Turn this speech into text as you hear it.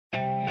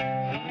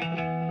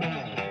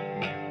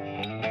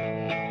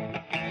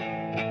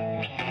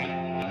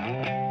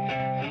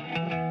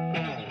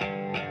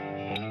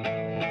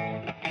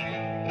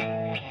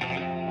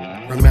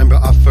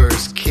remember our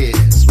first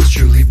kiss was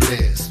truly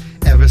bliss.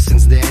 Ever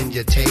since then,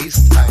 your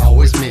taste I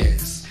always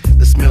miss.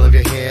 The smell of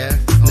your hair,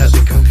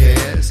 nothing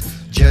compares.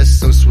 Just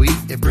so sweet,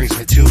 it brings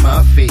me to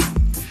my feet.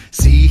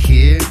 See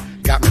here,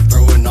 got me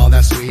throwing all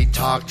that sweet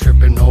talk,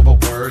 tripping over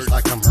words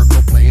like I'm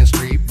Hercule playing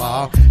street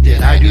ball.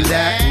 Did I do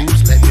that?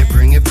 Oops, let me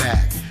bring it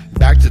back.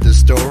 Back to the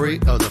story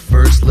of the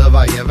first love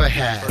I ever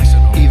had.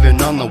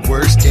 Even on the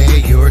worst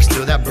day, you're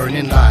still that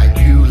burning light.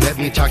 You let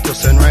me talk till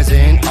sunrise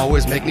and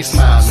always make me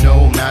smile.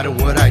 No matter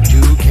what I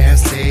do, can't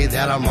say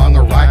that I'm wrong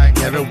or right.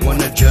 Never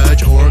wanna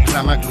judge or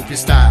clown my goofy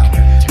style.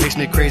 Makes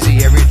me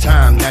crazy every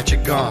time that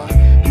you're gone.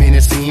 Mean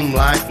it seemed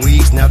like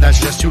weeks, now that's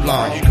just too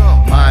long.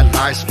 My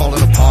life's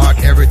falling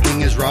apart,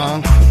 everything is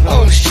wrong.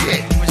 Oh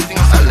shit,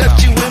 I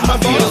left you in my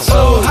bones.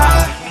 So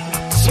high,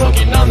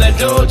 smoking on that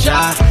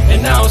Doja,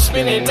 and now I'm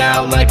spinning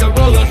out like a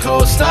roller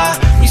coaster.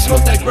 We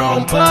smoke that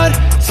grown bud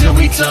till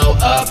we toe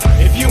up.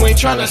 If you ain't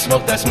tryna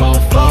smoke, that's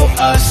mofo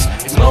us.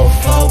 It's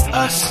mofo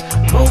us,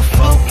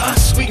 mofo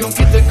us. We gon'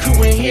 get the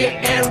crew in here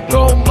and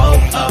roll mo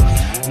up.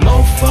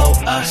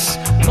 Mofo us,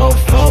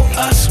 mofo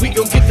us. We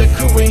gon' get the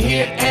crew in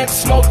here and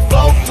smoke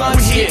four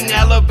blunts. We hitting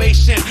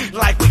elevation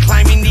like we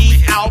climbing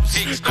the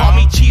Alps. Call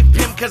me Chief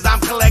Pimp cause I'm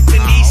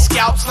collecting these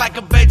scalps like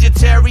a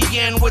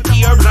vegetarian with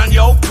the herbs on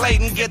your plate.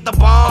 And get the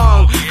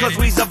bong cause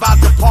we's about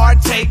to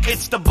partake.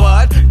 It's the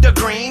bud, the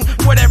green,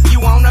 whatever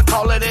you wanna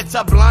call it. It's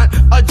a blunt,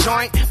 a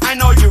joint, I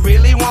know you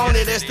really want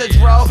it. It's the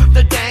dro,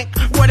 the dank,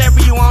 whatever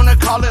you wanna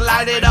call it.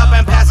 Light it up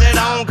and pass it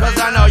on cause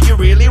I know you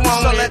really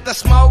want it. So let the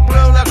smoke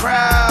blow the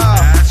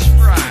crowd. That's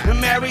right.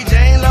 And Mary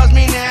Jane loves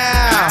me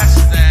now. That's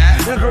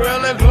that. The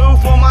Gorilla Glue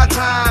for my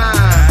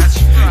time.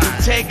 That's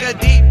right. Take a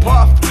deep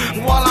puff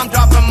while I'm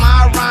dropping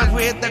my rhymes.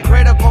 We hit the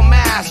critical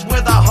mass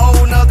with a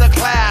whole nother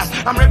class.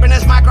 I'm ripping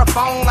this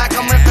microphone like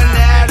I'm ripping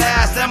that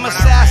ass. Them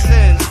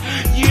assassins,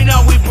 you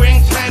know we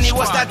bring plenty.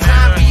 What's that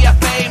time,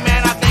 BFA,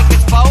 man? I think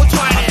it's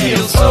 420.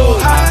 Feel so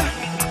high,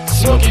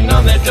 smoking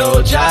on that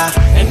Doja,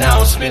 and now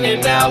I'm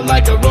spinning out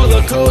like a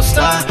roller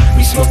coaster.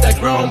 We smoke that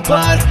grown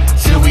bud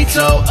till we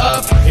toe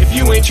up. If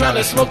you ain't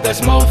tryna smoke,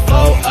 that's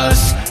mofo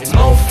us. It's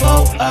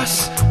mofo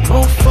us,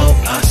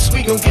 mofo us.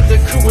 We gon' get the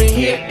crew in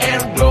here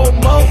and roll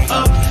mo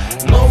up.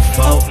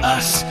 Mofo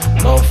us,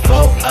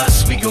 mofo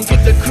us. We gon'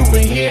 get the crew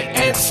in here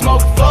and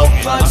smoke four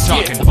blunts.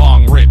 I'm talking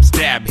bong rips,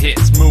 dab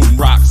hits, moon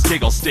rocks,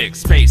 giggle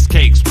sticks, space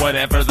cakes,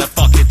 whatever the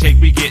fuck it take,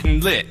 we getting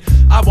lit.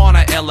 I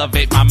wanna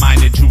elevate my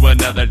mind into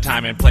another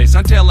time and place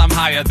until I'm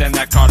higher than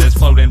that car that's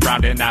floating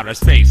round in outer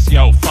space.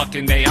 Yo,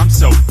 fucking A, I'm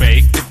so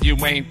fake. If you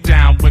ain't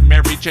down with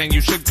Mary Jane,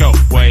 you should go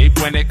away.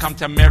 When it comes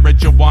to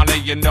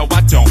marijuana, you know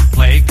I don't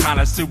play.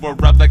 Connoisseur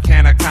of the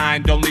can of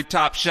kind, only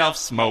top shelf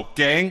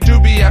smoking.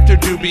 Doobie after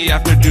doobie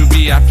after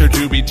doobie after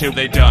doobie till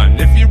they done.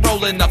 If you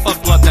rolling up a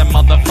blunt, that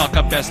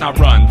motherfucker best not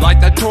run. Light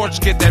the torch,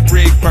 get that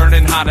rig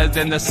burning hotter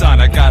than the sun.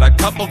 I got a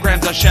couple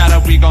grams of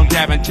shadow, we gon'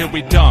 dab until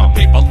we done.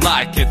 People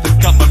like it, the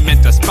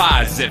government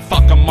despise it.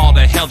 Fuck them all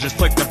to hell, just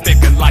flick the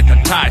bick and light the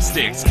tie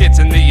stick. Skits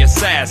and the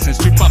assassins,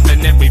 two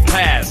bumping and we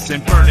pass.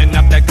 And burning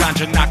up that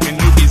ganja, knocking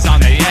newbies on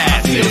their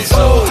ass. Feel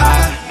so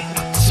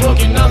high,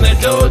 smoking on that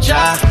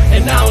Doja,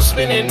 and now I'm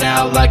spinning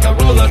out like a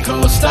roller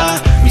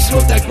coaster. We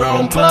smoke that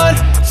grown bud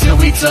till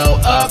we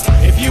toe up.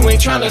 If you ain't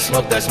tryna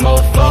smoke, that's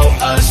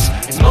mofo us.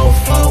 It's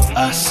mofo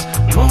us,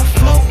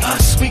 mofo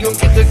us. We gon'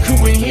 get the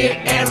crew in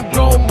here and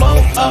roll mo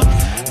up.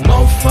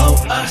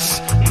 Mofo us,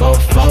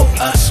 mofo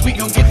us. We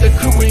gon' get the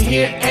crew in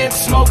here and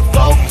smoke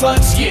four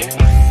blunts, yeah.